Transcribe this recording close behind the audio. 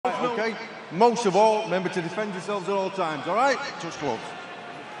okay? Most of all, remember to defend yourselves at all times, all right? Touch gloves.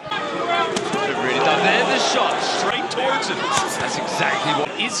 They've really done there. The shot straight towards him. That's exactly what.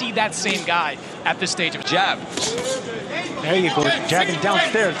 Is he that same guy at this stage of Jab? There you go, jagging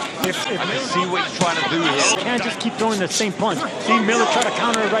downstairs. I can see what he's trying to do here. You can't just keep throwing the same punch. See Miller try to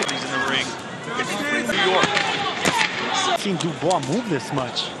counter it right. He's in the ring. New York. Seen Dubois move this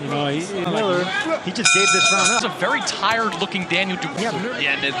much. You know, Miller, he just gave this round up. It's a very tired-looking Daniel Dubois.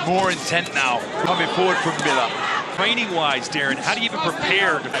 Yeah, and there's more intent now coming forward from Miller. Training-wise, Darren, how do you even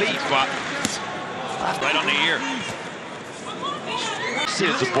prepare to defeat? Right on the ear. See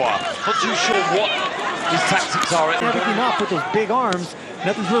Dubois. Not too sure what his tactics are. Everything off with those big arms.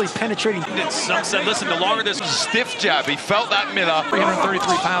 Nothing's really penetrating. Some said, listen, the longer this stiff jab, he felt that Miller.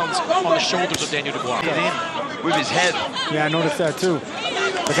 333 pounds on the shoulders of Daniel Dubois. Get in with his head. Yeah, I noticed that too.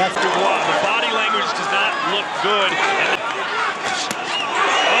 But that's Dubois. The body language does not look good. Oh,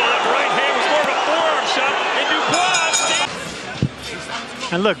 that right hand was more of a forearm shot. And Dubois.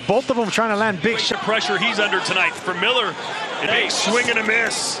 And look, both of them trying to land big The pressure he's under tonight for Miller. Hey, swing and a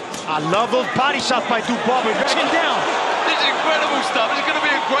miss. I love those body shots by Dubois, but dragging down. This is incredible stuff. It's going to be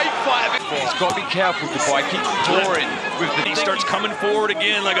a great fight. He's got to be careful, Dubois. Keep drawing with the. He starts coming forward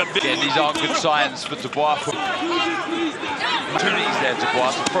again like a big. Again, these aren't good signs for Dubois. Opportunities there,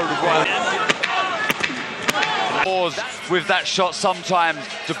 Dubois, to throw Dubois. Pause with that shot sometimes,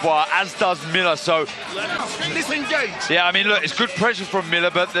 Dubois, as does Miller. So, yeah, I mean, look, it's good pressure from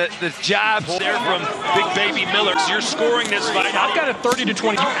Miller, but the jab there from Big Baby Miller. So you're scoring this fight. I've got a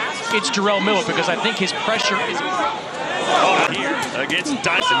 30-20. It's Jarrell Miller because I think his pressure is. Here against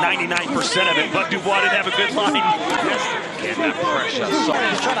Dyson, 99% of it, but Dubois didn't have a good line. Get that pressure. He's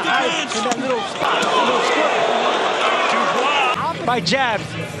trying to hide in that little spot, little Dubois by jabs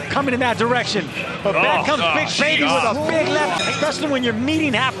coming in that direction. But back comes Big Baby with a big left, especially when you're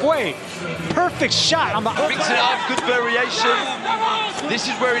meeting halfway. Perfect shot on the mixing it up, good variation. This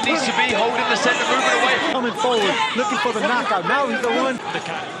is where it needs to be, holding the center, moving away. Coming forward, looking for the knockout. Now he's the one.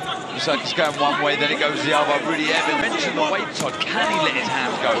 Looks like it's going one way, then it goes the other. Really, Evan mentioned the weight shot. Can he let his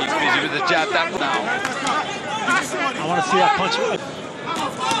hands go? He's busy with the jab. That now. I want to see that punch.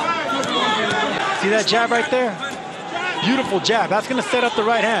 See that jab right there? Beautiful jab. That's going to set up the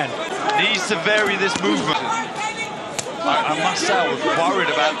right hand. Needs to vary this movement. I must say, I was worried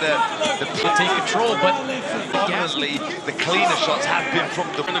about the take control, but honestly, the cleaner shots have been from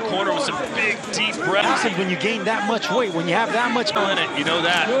in the corner with some big, deep breaths. When you gain that much weight, when you have that much in it, you know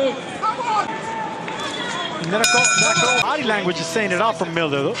that. Body language is saying it out from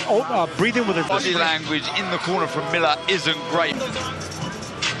Miller. Breathing with his body language in the corner from Miller isn't great.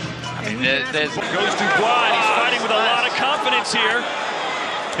 I mean, there's goes Dubois, and he's fighting with a lot of confidence here.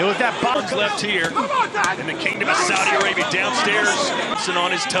 It was that bounce left here in the Kingdom of Saudi Arabia downstairs. And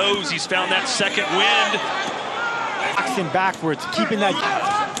on his toes, he's found that second wind. Boxing backwards, keeping that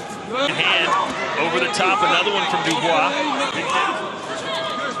hand over the top. Another one from Dubois.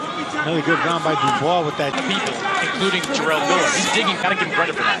 Another good round by Dubois with that. People, including Jarrell Miller. He's digging. Gotta give him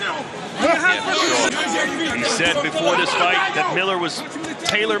credit for that. Yeah, for sure. He said before this fight that Miller was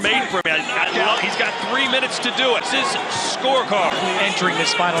tailor-made for him. He's got 3 minutes to do it. This is scorecard. Entering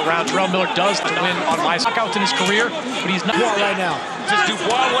this final round, Jarrell Miller does win on my knockouts in his career, but he's not right now. Does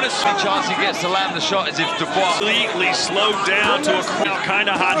Dubois want to see chance he gets to land the shot as if Dubois completely slowed down to a kind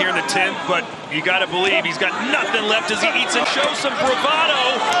of hot here in the 10th, but you got to believe he's got nothing left as he eats and shows some bravado,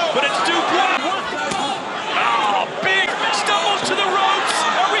 but it's Dubois. Oh, big stumbles to the ropes.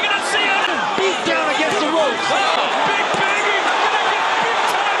 Are we going to see him? Beat down against the ropes. Oh, Big Baby going to get big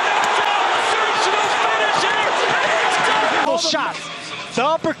time knocked out. Sensational finish here. Those shots. The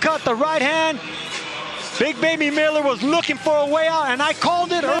uppercut, the right hand. Big Baby Miller was looking for a way out, and I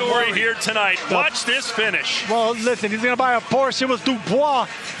called it early. Story here tonight. Watch this finish. Well, listen, he's going to buy a Porsche. It was Dubois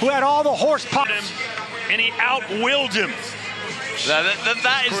who had all the horsepower. And he out-willed him.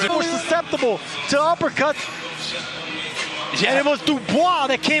 That is more susceptible to uppercuts. Yeah. And it was Dubois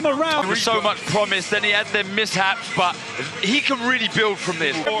that came around. There was so much promise, then he had them mishaps, but he can really build from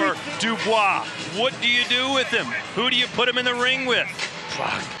this. Or Dubois, what do you do with him? Who do you put him in the ring with?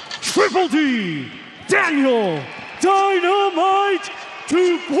 Triple D, Daniel Dynamite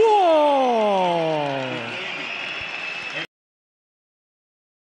Dubois.